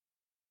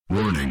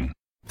Warning: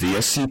 the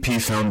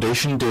SCP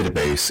Foundation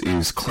database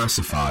is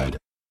classified.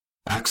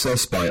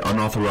 Access by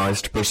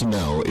unauthorized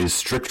personnel is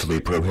strictly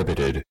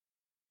prohibited.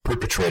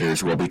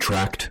 Perpetrators will be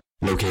tracked,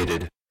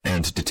 located,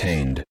 and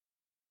detained.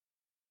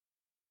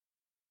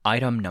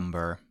 Item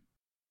Number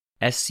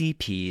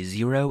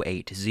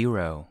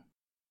SCP-080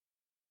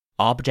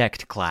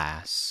 Object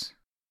Class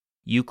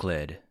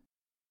Euclid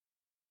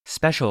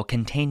Special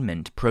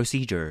Containment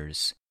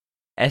Procedures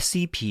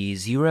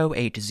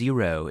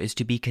SCP-080 is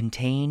to be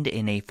contained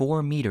in a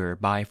 4-meter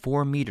by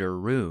 4-meter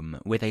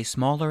room with a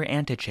smaller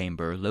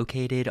antechamber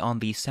located on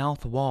the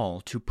south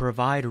wall to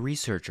provide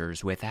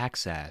researchers with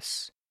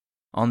access.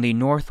 On the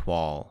north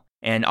wall,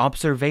 an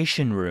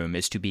observation room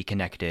is to be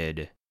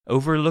connected,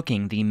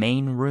 overlooking the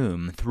main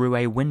room through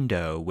a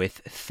window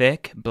with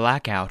thick,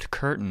 blackout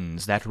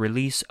curtains that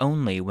release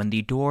only when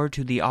the door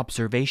to the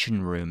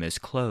observation room is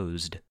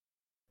closed.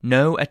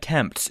 No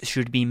attempts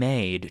should be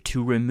made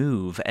to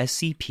remove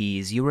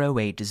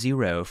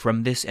SCP-080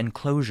 from this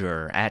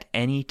enclosure at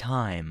any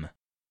time.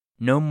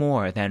 No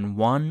more than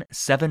one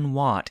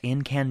 7-watt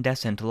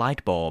incandescent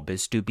light bulb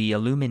is to be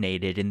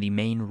illuminated in the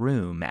main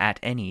room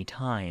at any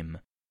time.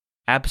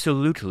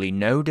 Absolutely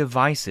no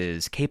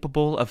devices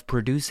capable of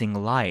producing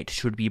light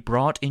should be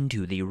brought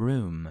into the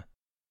room.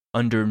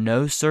 Under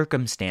no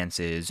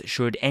circumstances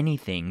should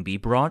anything be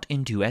brought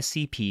into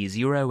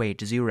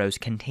SCP-080's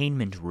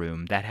containment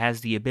room that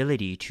has the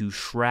ability to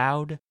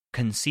shroud,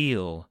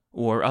 conceal,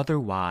 or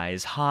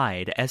otherwise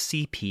hide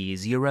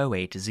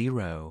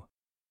SCP-080.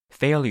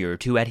 Failure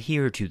to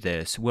adhere to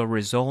this will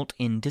result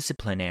in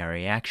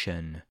disciplinary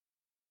action.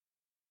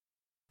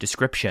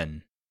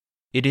 Description: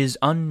 It is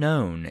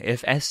unknown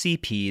if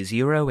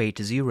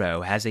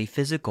SCP-080 has a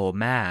physical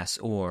mass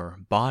or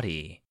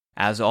body,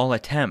 as all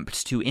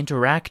attempts to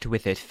interact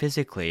with it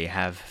physically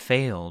have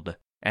failed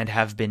and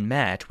have been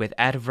met with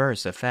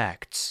adverse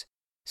effects.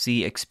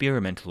 See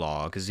Experiment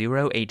Log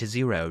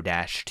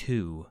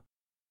 080-2.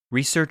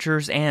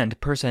 Researchers and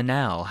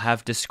personnel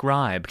have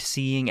described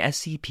seeing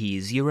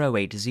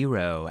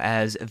SCP-080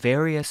 as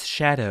various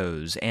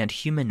shadows and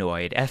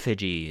humanoid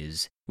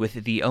effigies,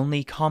 with the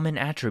only common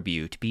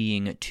attribute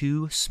being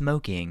 2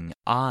 smoking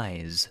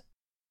eyes.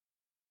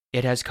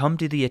 It has come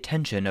to the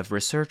attention of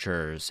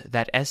researchers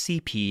that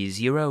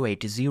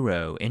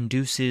SCP-080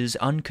 induces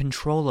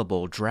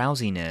uncontrollable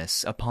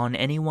drowsiness upon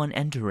anyone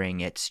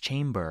entering its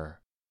chamber.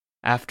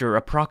 After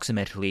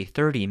approximately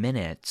 30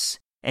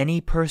 minutes,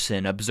 any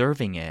person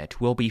observing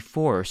it will be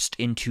forced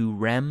into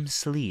REM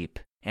sleep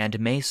and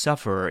may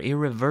suffer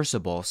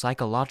irreversible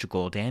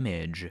psychological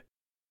damage.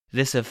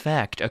 This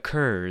effect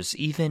occurs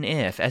even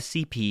if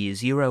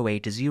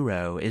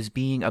SCP-080 is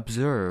being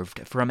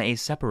observed from a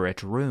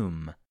separate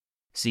room.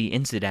 See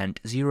Incident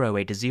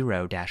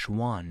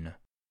 080-1.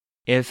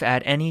 If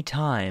at any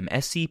time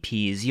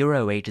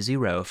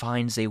SCP-080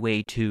 finds a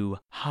way to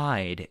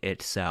hide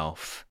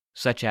itself,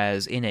 such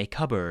as in a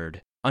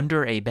cupboard,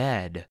 under a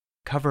bed,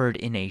 covered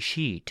in a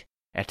sheet,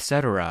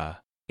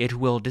 etc., it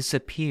will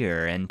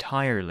disappear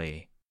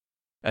entirely.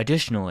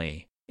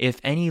 Additionally,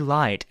 if any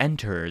light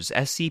enters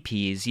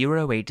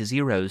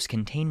SCP-080's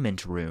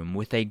containment room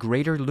with a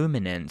greater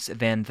luminance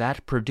than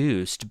that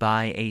produced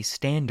by a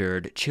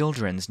standard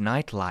children's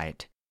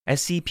nightlight,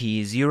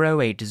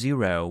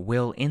 SCP-080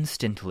 will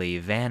instantly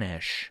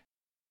vanish.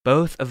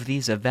 Both of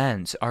these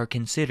events are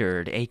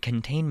considered a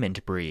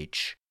containment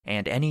breach,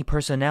 and any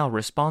personnel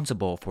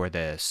responsible for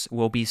this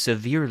will be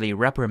severely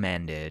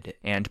reprimanded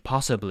and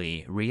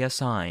possibly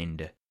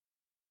reassigned.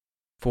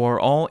 For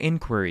all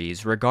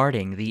inquiries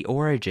regarding the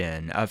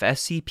origin of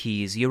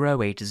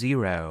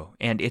SCP-080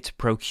 and its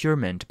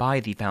procurement by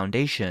the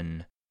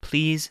Foundation,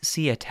 please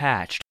see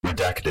attached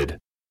Redacted.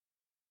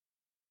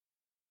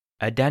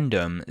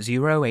 Addendum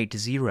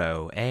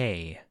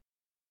 080-A.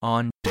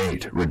 On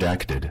Date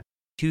redacted.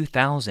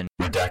 2000,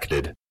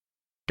 Redacted.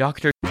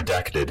 Dr.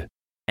 Redacted.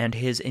 and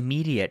his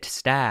immediate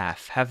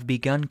staff have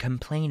begun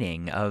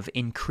complaining of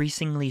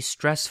increasingly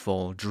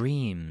stressful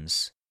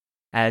dreams.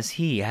 As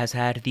he has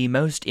had the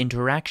most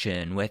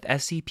interaction with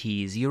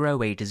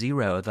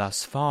SCP-080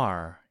 thus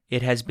far,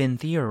 it has been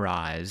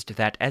theorized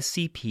that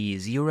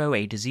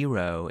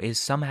SCP-080 is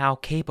somehow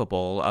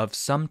capable of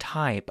some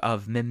type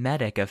of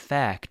mimetic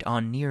effect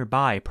on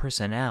nearby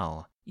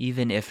personnel,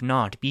 even if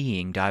not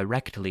being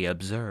directly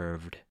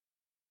observed.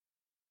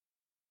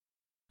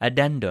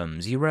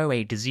 Addendum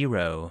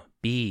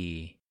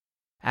 080-B.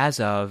 As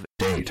of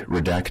Date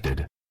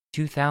redacted.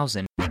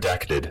 2000,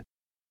 Redacted.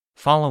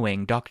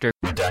 following Dr.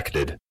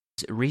 Redacted.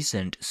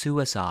 recent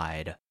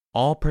suicide,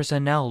 all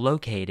personnel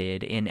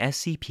located in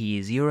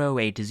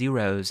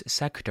SCP-080's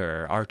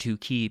sector are to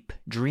keep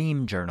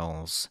dream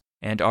journals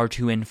and are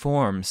to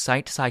inform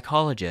site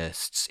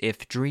psychologists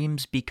if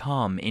dreams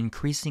become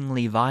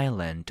increasingly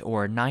violent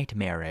or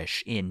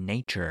nightmarish in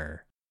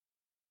nature.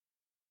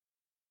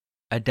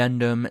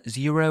 Addendum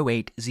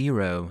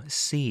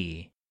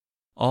 080-C.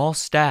 All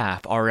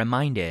staff are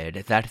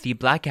reminded that the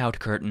blackout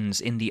curtains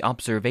in the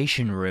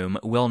observation room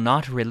will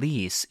not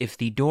release if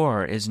the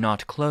door is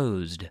not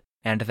closed,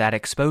 and that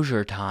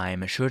exposure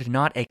time should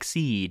not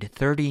exceed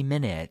 30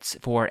 minutes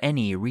for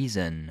any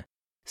reason.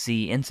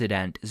 See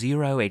Incident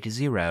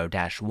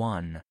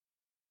 080-1.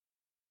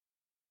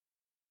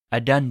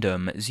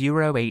 Addendum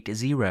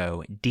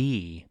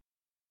 080-D.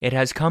 It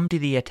has come to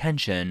the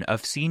attention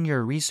of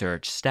senior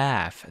research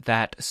staff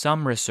that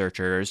some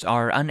researchers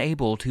are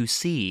unable to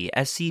see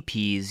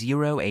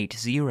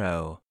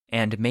SCP-080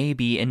 and may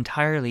be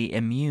entirely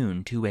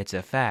immune to its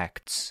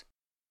effects.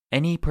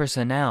 Any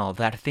personnel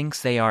that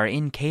thinks they are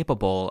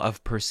incapable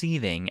of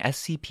perceiving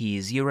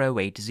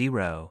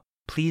SCP-080,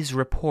 please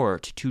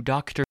report to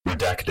Dr.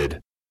 Redacted.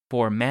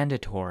 For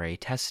mandatory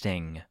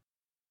testing.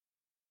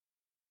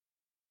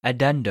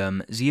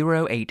 Addendum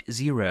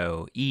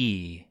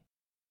 080-E.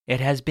 It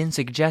has been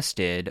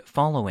suggested,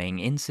 following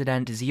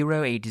Incident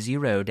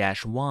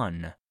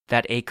 080-1,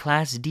 that a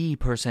Class D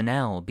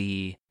personnel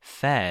be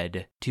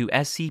fed to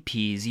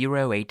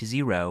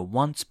SCP-080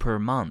 once per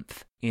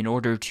month in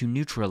order to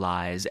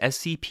neutralize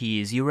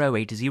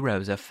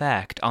SCP-080's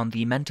effect on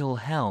the mental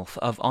health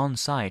of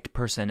on-site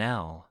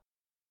personnel.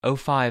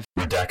 05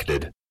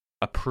 Redacted.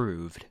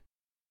 Approved.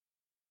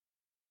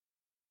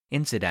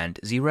 Incident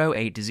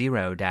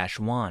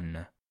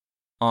 080-1.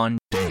 On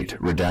Date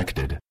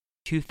redacted.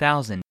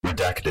 2000,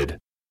 Redacted.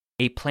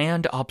 a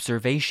planned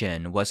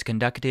observation was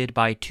conducted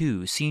by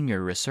 2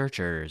 senior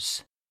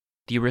researchers.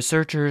 The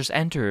researchers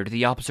entered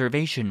the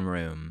observation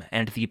room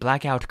and the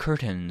blackout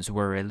curtains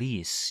were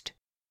released.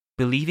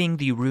 Believing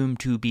the room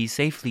to be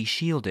safely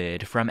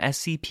shielded from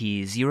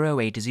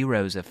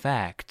SCP-080's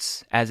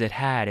effects, as it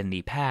had in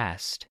the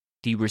past,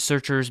 the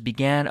researchers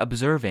began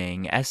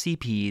observing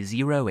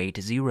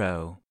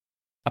SCP-080.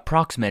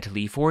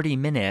 Approximately 40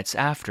 minutes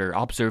after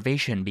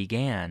observation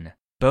began,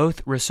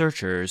 both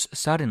researchers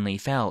suddenly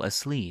fell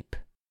asleep.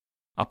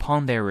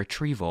 Upon their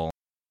retrieval,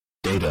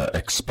 Data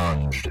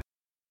expunged.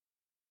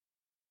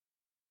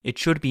 it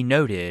should be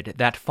noted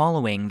that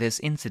following this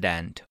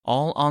incident,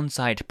 all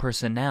on-site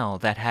personnel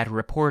that had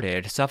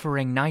reported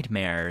suffering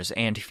nightmares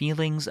and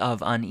feelings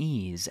of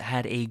unease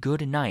had a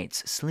good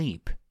night's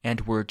sleep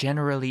and were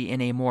generally in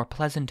a more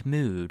pleasant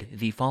mood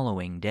the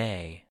following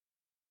day.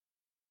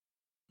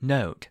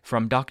 Note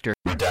from Dr.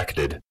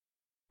 Redacted.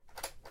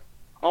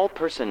 All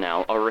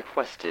personnel are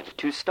requested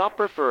to stop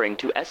referring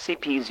to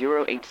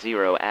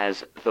SCP-080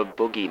 as the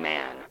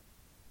Boogeyman.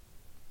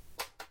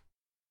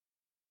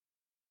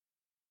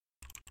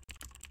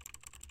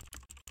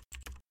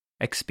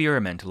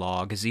 Experiment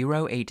Log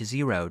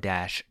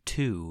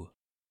 080-2.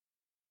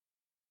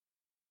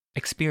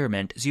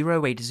 Experiment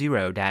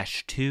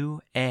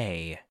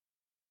 080-2A.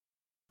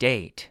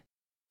 Date.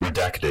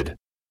 Redacted.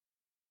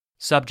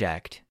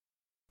 Subject.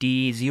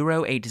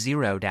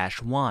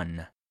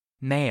 D080-1.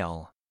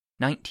 Male.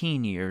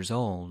 19 years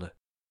old.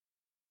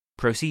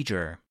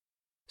 Procedure.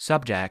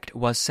 Subject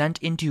was sent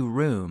into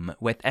room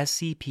with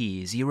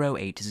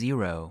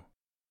SCP-080.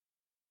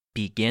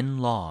 Begin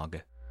log.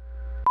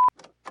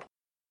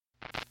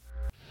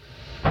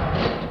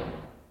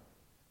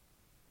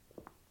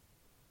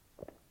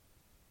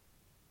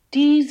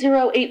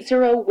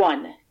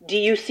 D0801. Do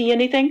you see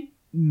anything?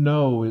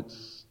 No,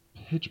 it's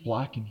pitch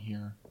black in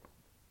here.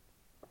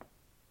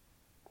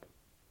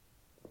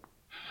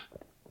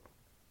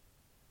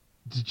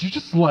 Did you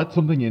just let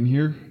something in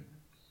here?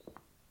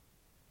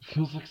 It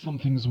feels like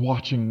something's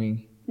watching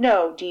me.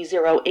 No,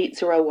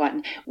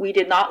 D0801. We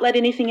did not let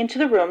anything into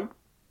the room.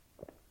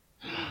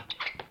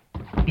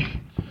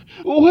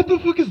 What the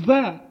fuck is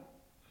that?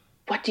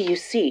 What do you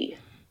see?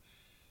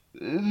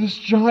 This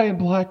giant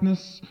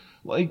blackness,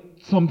 like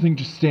something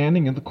just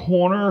standing in the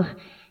corner.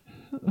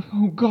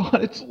 Oh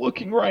god, it's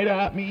looking right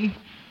at me.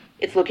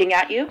 It's looking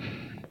at you?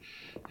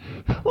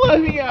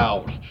 Let me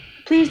out!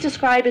 Please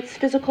describe its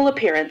physical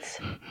appearance.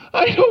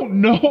 I don't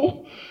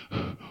know.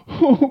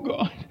 Oh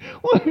god,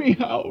 let me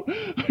out.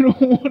 I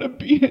don't want to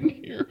be in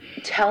here.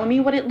 Tell me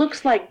what it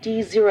looks like,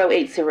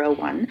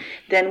 D0801.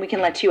 Then we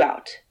can let you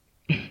out.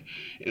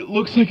 It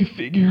looks like a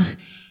figure,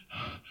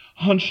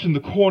 hunched in the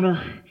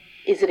corner.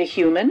 Is it a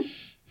human?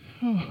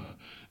 Oh,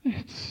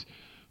 it's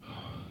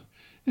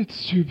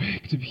too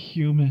big to be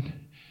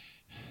human.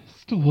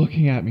 Still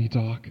looking at me,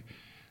 Doc.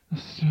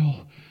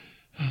 Still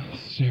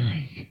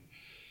staring.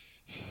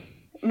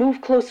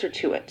 Move closer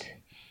to it.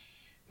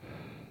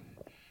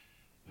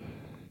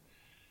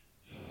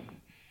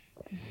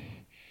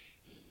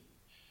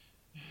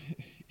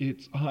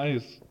 Its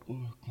eyes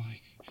look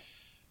like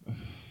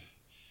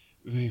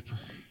vapor,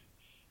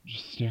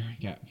 just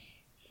staring at me,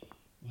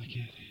 like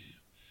it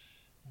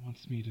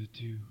wants me to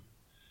do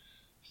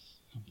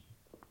something.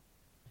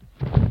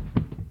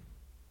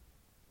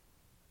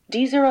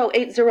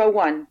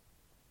 D0801.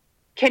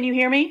 Can you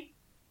hear me?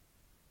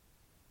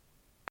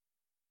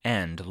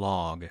 End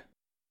log.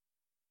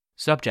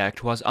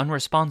 Subject was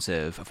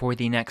unresponsive for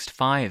the next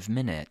 5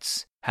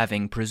 minutes,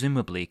 having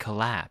presumably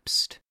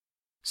collapsed.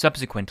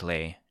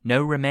 Subsequently,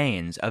 no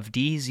remains of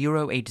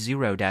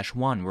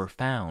D080-1 were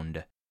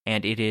found,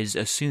 and it is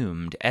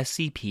assumed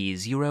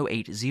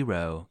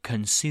SCP-080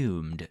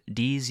 consumed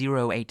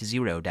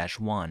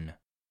D080-1.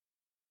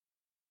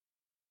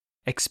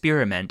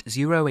 Experiment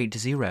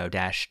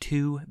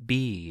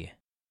 080-2B.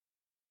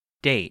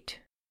 Date.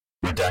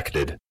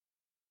 Redacted.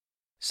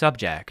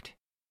 Subject.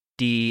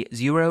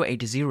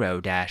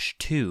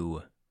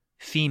 D080-2.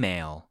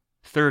 Female.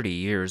 30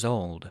 years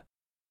old.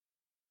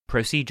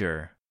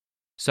 Procedure.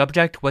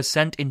 Subject was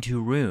sent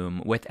into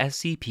room with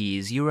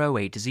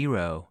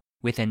SCP-080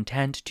 with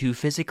intent to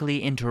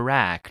physically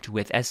interact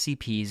with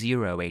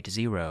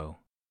SCP-080.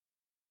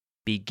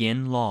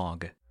 Begin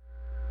log.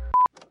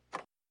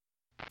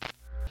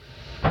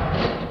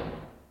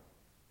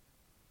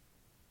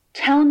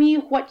 Tell me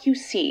what you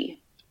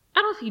see.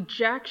 I don't see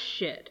jack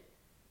shit.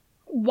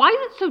 Why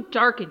is it so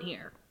dark in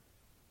here?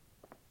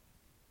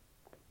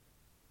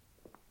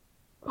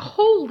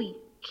 Holy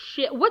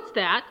shit, what's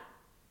that?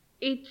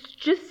 It's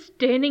just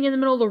standing in the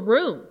middle of the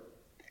room.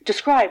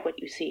 Describe what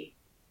you see.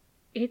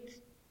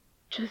 It's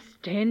just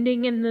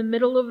standing in the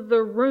middle of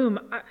the room.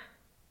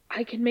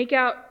 I can make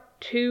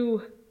out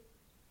 2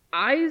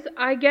 eyes,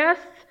 I guess.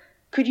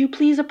 Could you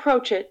please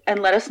approach it and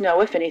let us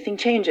know if anything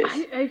changes?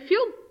 I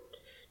feel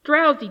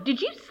drowsy.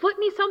 Did you slip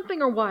me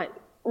something or what?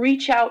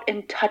 Reach out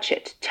and touch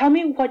it. Tell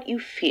me what you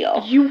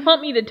feel. You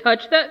want me to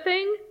touch that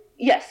thing?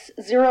 Yes,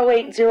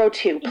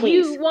 0802,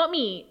 please. You want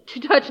me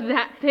to touch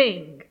that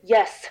thing?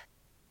 Yes.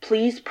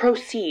 Please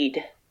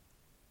proceed.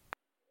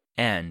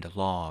 End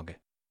log.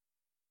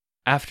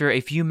 After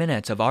a few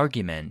minutes of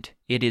argument,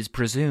 it is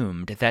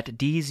presumed that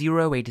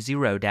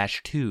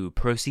D080-2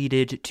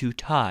 proceeded to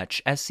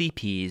touch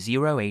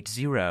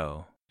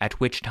SCP-080, at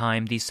which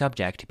time the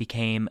subject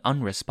became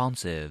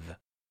unresponsive.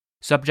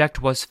 Subject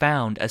was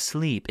found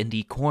asleep in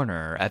the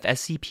corner of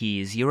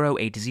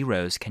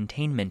SCP-080's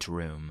containment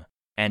room,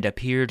 and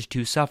appeared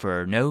to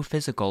suffer no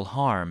physical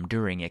harm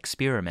during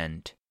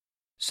experiment.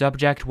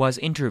 Subject was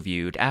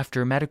interviewed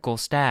after medical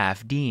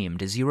staff deemed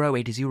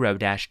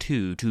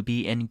 080-2 to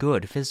be in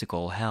good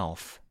physical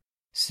health.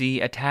 See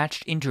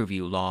attached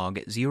interview log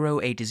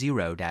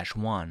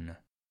 080-1.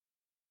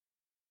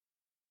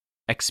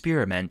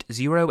 Experiment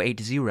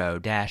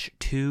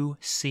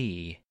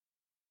 080-2C.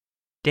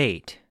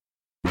 Date.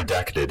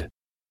 Redacted.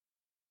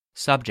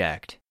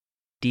 Subject.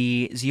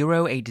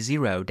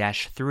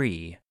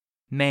 D080-3.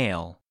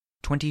 Male.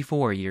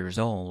 24 years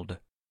old.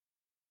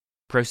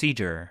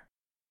 Procedure.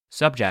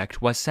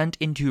 Subject was sent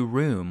into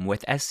room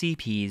with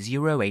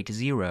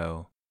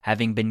SCP-080,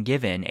 having been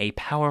given a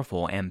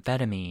powerful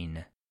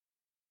amphetamine.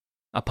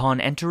 Upon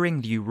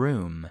entering the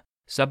room,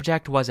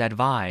 subject was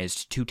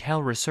advised to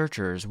tell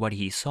researchers what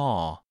he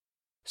saw.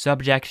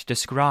 Subject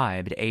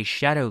described a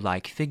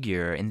shadow-like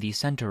figure in the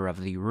center of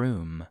the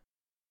room.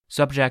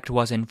 Subject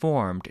was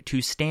informed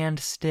to stand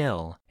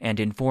still and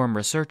inform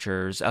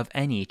researchers of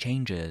any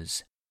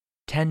changes.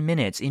 10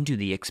 minutes into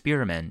the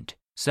experiment,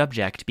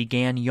 subject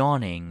began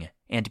yawning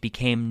and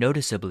became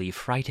noticeably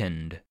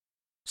frightened.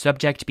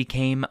 Subject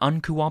became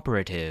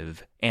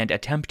uncooperative and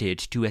attempted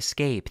to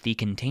escape the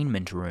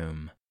containment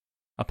room.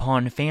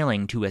 Upon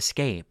failing to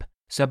escape,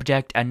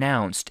 subject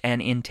announced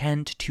an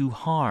intent to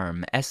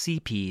harm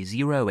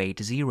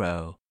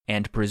SCP-080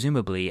 and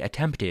presumably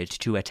attempted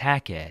to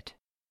attack it.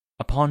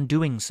 Upon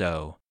doing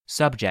so,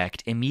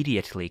 subject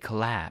immediately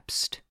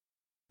collapsed.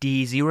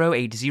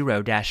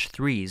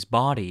 D080-3's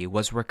body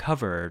was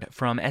recovered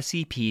from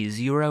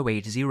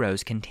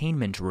SCP-080's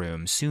containment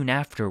room soon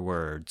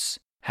afterwards,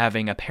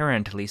 having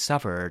apparently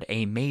suffered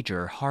a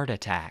major heart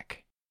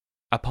attack.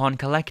 Upon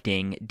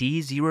collecting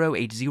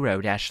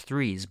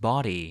D080-3's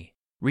body,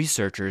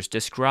 researchers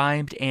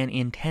described an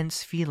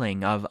intense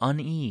feeling of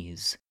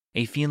unease,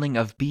 a feeling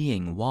of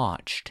being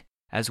watched,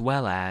 as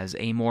well as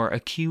a more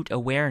acute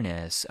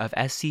awareness of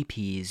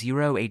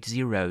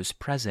SCP-080's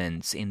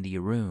presence in the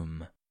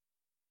room.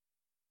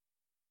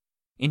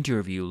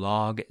 Interview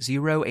log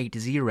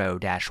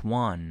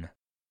 080-1.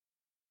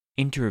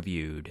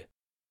 Interviewed.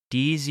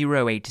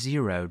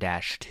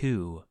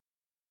 D080-2.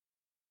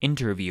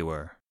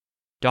 Interviewer.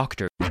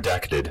 Dr.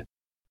 Redacted.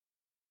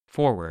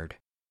 Forward.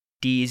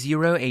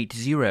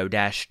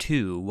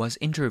 D080-2 was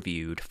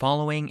interviewed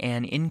following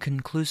an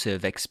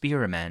inconclusive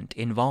experiment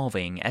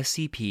involving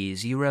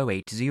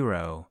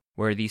SCP-080,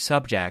 where the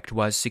subject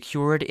was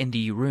secured in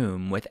the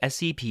room with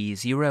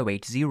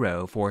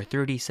SCP-080 for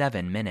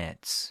 37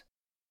 minutes.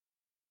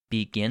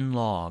 Begin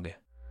log.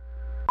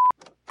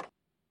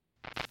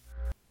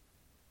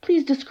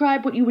 Please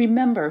describe what you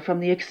remember from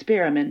the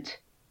experiment.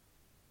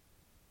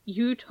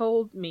 You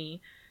told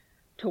me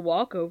to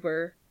walk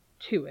over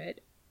to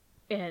it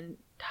and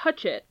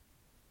touch it.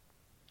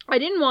 I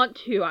didn't want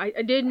to. I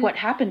didn't... What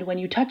happened when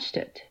you touched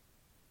it?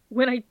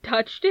 When I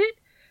touched it?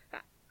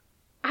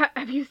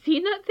 Have you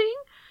seen that thing?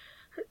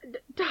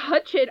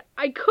 Touch it.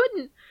 I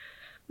couldn't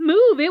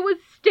move. It was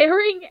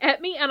staring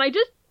at me and I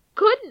just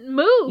couldn't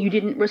move. You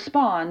didn't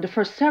respond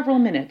for several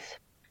minutes.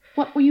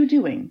 What were you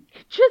doing?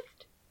 It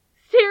just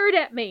stared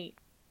at me.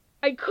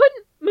 I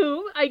couldn't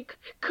move. I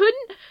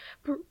couldn't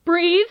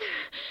breathe.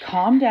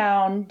 Calm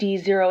down,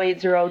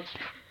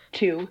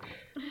 D0802.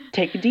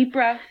 Take a deep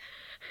breath.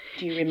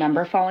 Do you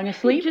remember falling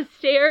asleep? It just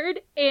stared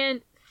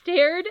and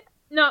stared,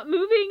 not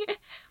moving.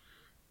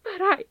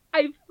 But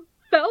I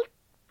felt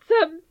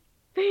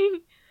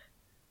thing.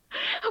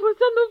 I was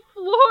on the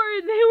floor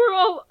and they were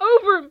all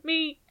over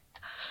me.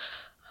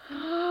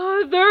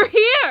 They're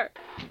here!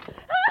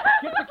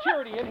 Get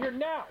security in here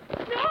now!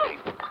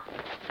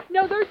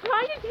 No, they're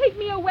trying to take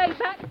me away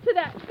back to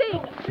that thing.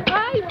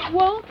 I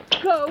won't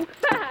go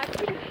back.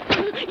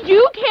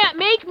 You can't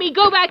make me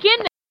go back in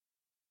there.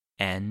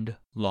 End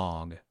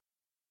log.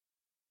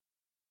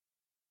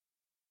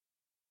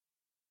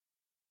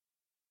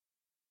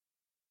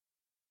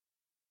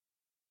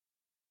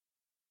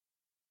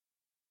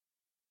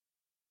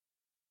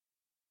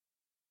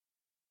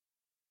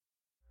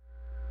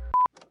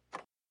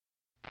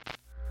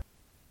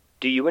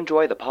 Do you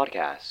enjoy the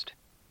podcast?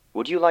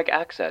 Would you like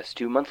access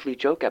to monthly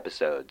joke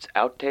episodes,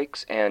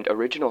 outtakes, and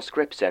original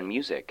scripts and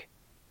music?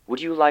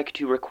 Would you like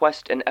to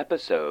request an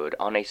episode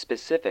on a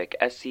specific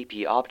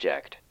SCP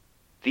object?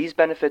 These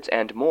benefits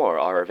and more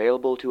are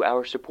available to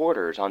our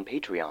supporters on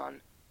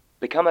Patreon.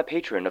 Become a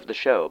patron of the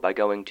show by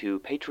going to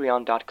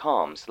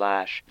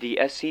patreon.com/the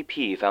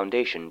SCP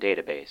Foundation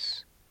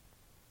Database.